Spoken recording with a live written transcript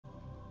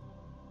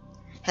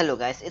Hello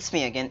guys, it's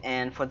me again,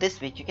 and for this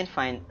week you can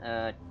find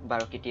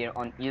Baro teer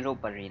on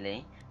Europa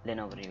Relay,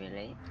 Lenovo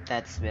Relay.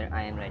 That's where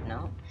I am right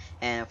now.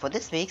 And for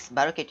this week's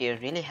Baro teer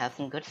really has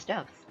some good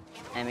stuff.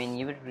 I mean,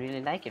 you would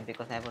really like it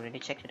because I've already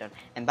checked it out.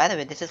 And by the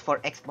way, this is for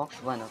Xbox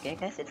One, okay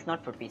guys? It's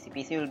not for PC.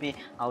 PC will be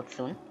out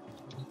soon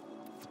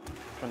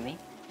from me.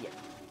 Yeah.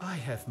 I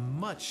have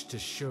much to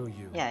show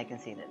you. Yeah, I can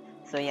see that.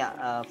 So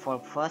yeah, for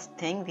first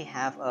thing we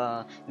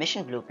have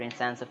mission blueprint,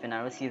 Sands of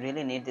Inaros. You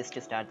really need this to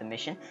start the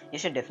mission. You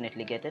should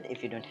definitely get it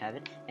if you don't have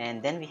it.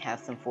 And then we have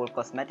some 4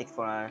 cosmetics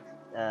for our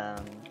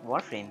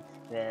Warframe.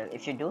 Well,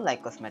 if you do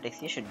like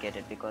cosmetics, you should get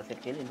it because it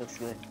really looks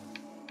good.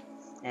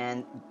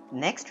 And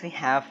next we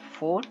have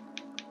 4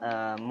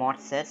 mod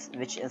sets,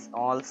 which is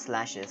all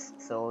slashes.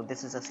 So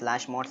this is a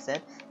slash mod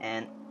set,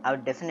 and I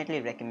would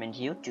definitely recommend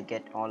you to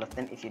get all of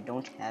them if you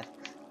don't have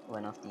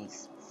one of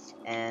these.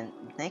 And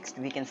next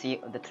we can see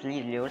the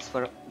 3 lures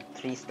for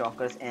 3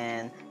 stalkers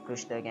and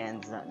Krushtag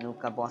and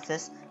Zanuka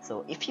bosses.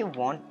 So if you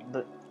want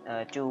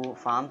to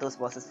farm those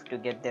bosses to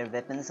get their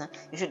weapons,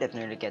 you should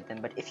definitely get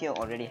them, but if you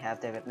already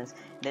have their weapons,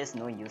 there's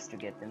no use to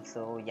get them.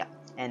 So yeah.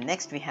 And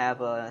next we have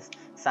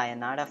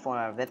Sayonara for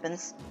our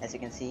weapons. As you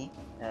can see,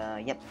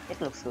 yep,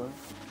 it looks good.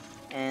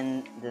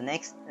 And the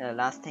next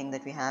last thing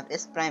that we have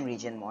is prime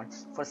regen mod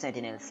for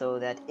sentinel, so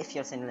that if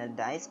your sentinel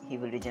dies, he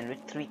will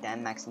regenerate 3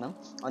 times maximum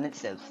on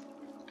itself.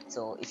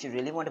 So if you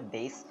really want a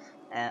base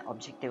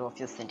objective of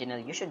your sentinel,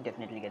 you should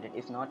definitely get it.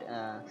 If not,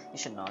 you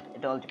should not.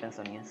 It all depends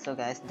on you. So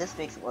guys, this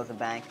week was a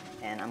bang,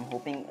 and I'm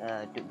hoping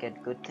to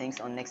get good things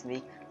on next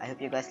week. I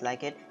hope you guys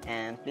like it,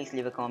 and please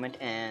leave a comment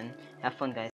and have fun guys.